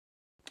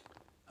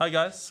Hi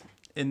guys,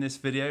 in this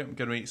video I'm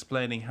going to be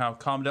explaining how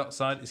carbon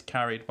dioxide is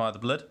carried by the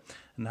blood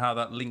and how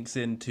that links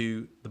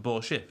into the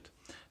Bohr shift.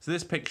 So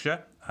this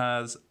picture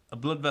has a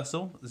blood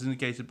vessel that's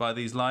indicated by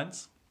these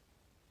lines,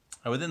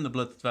 and within the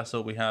blood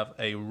vessel we have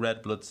a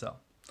red blood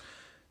cell.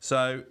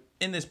 So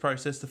in this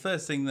process the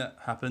first thing that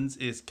happens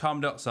is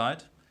carbon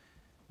dioxide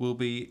will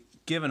be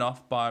given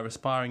off by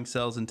respiring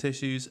cells and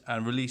tissues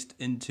and released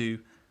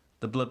into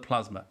the blood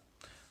plasma.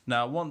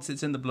 Now once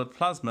it's in the blood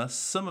plasma,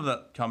 some of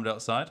that carbon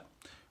dioxide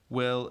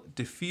will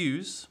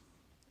diffuse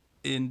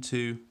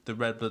into the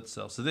red blood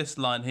cell. So this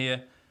line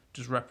here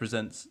just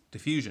represents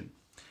diffusion.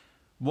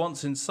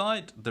 Once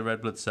inside the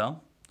red blood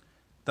cell,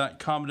 that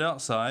carbon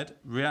dioxide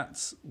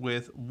reacts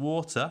with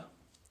water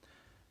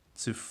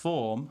to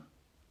form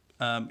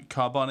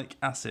carbonic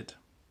acid,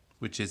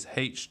 which is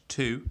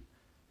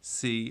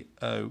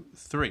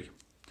H2CO3.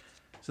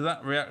 So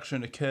that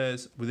reaction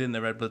occurs within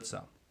the red blood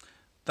cell.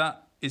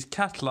 That is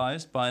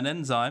catalyzed by an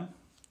enzyme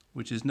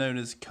which is known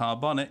as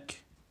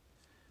carbonic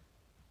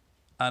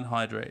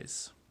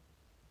anhydrase,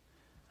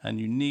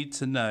 and you need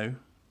to know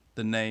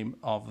the name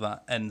of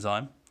that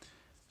enzyme,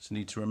 so you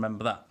need to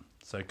remember that.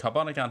 So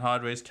carbonic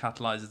anhydrase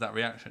catalyzes that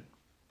reaction.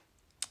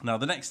 Now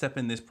the next step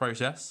in this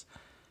process,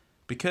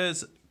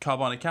 because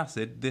carbonic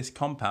acid, this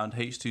compound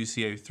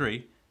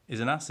H2CO3 is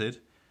an acid,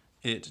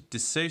 it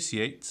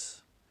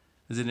dissociates,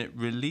 as in it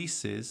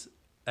releases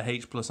a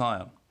H plus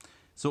ion.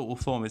 So what will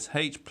form is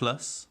H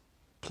plus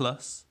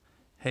plus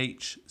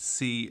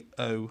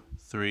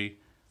HCO3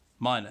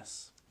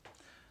 minus.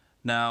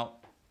 Now,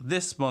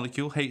 this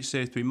molecule,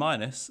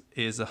 HCO3-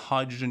 is a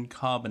hydrogen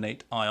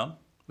carbonate ion,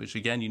 which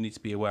again you need to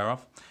be aware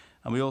of.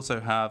 And we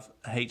also have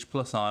a H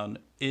plus ion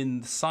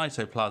in the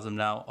cytoplasm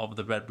now of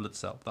the red blood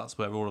cell. That's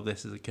where all of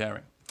this is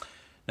occurring.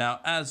 Now,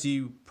 as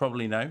you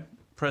probably know,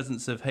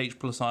 presence of H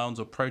plus ions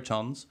or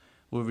protons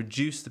will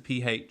reduce the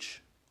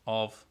pH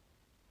of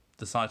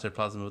the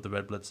cytoplasm of the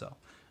red blood cell.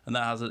 And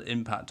that has an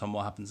impact on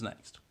what happens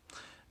next.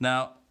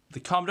 Now, the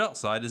carbon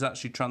dioxide is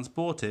actually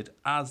transported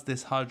as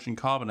this hydrogen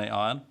carbonate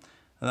ion,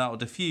 and that will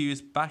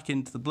diffuse back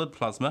into the blood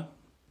plasma,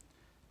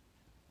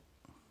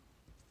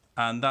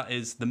 and that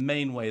is the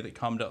main way that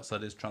carbon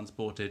dioxide is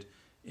transported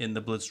in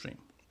the bloodstream.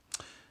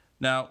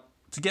 Now,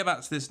 to get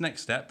back to this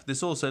next step,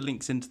 this also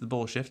links into the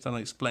Bohr shift, and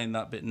I'll explain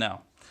that bit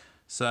now.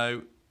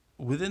 So,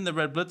 within the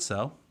red blood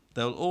cell,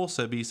 there will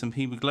also be some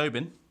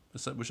hemoglobin,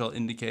 which I'll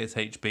indicate as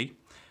HB,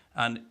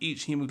 and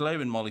each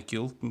hemoglobin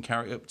molecule can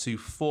carry up to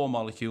 4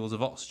 molecules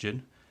of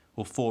oxygen,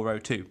 or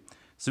 4O2.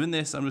 So in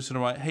this, I'm just going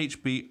to write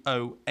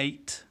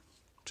HbO8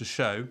 to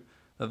show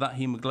that that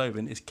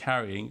hemoglobin is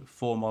carrying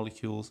 4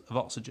 molecules of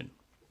oxygen.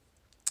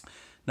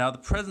 Now, the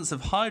presence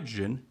of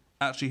hydrogen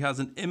actually has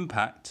an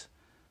impact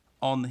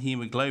on the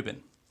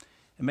hemoglobin.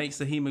 It makes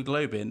the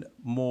hemoglobin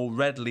more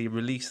readily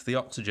release the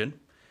oxygen,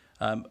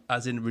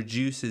 as in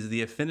reduces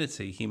the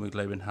affinity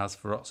hemoglobin has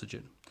for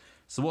oxygen.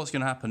 So what's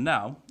going to happen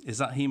now is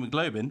that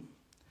hemoglobin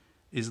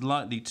is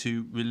likely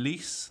to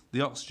release the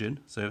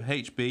oxygen, so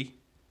HB,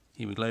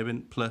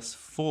 hemoglobin, plus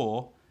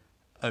 4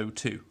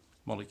 O2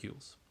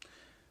 molecules.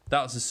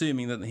 That was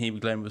assuming that the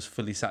hemoglobin was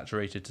fully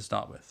saturated to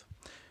start with.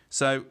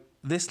 So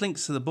this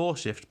links to the Bohr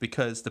shift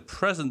because the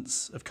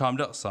presence of carbon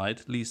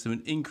dioxide leads to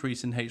an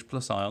increase in H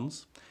plus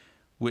ions,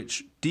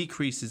 which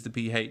decreases the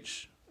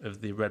pH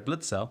of the red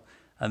blood cell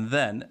and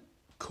then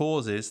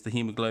causes the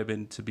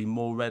hemoglobin to be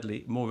more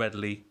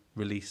readily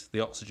release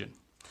the oxygen.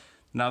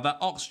 Now that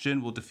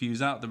oxygen will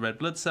diffuse out the red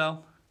blood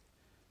cell,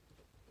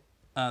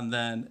 and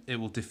then it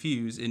will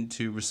diffuse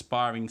into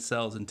respiring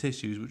cells and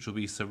tissues which will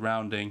be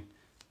surrounding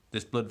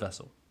this blood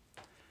vessel.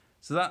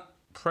 So that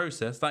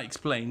process, that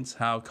explains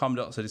how carbon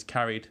dioxide is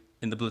carried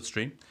in the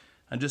bloodstream.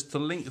 And just to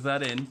link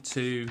that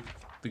into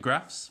the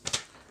graphs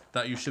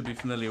that you should be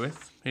familiar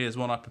with, here's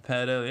one I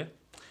prepared earlier.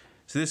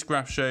 So this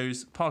graph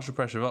shows partial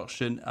pressure of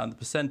oxygen and the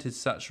percentage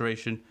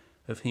saturation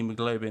of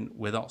hemoglobin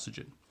with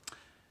oxygen.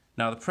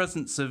 Now the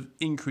presence of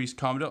increased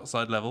carbon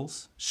dioxide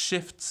levels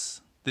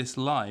shifts this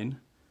line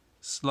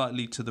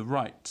slightly to the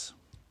right.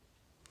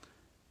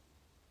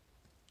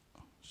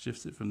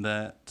 Shifts it from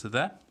there to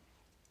there.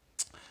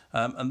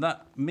 And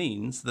that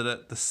means that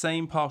at the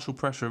same partial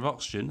pressure of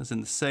oxygen, as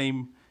in the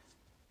same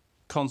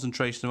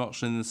concentration of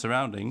oxygen in the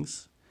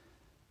surroundings,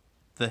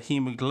 the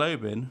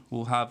hemoglobin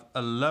will have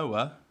a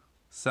lower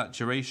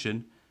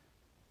saturation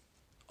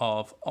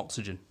of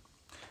oxygen.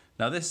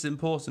 Now this is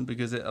important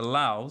because it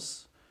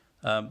allows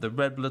the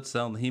red blood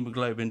cell and the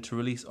hemoglobin to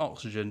release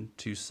oxygen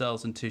to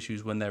cells and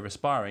tissues when they're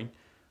respiring,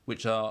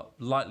 which are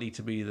likely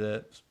to be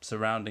the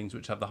surroundings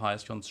which have the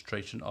highest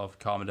concentration of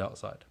carbon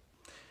dioxide.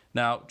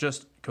 Now,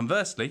 just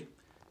conversely,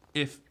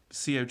 if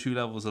CO2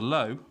 levels are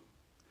low,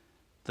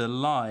 the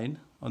line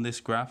on this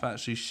graph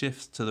actually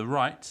shifts to the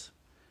right,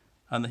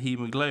 and the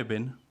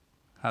hemoglobin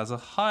has a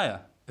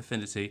higher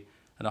affinity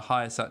and a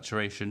higher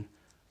saturation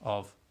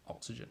of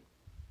oxygen.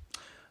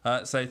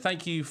 So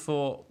thank you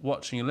for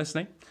watching and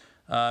listening.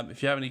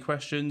 If you have any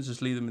questions,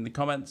 just leave them in the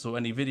comments, or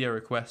any video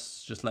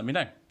requests, just let me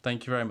know.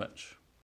 Thank you very much.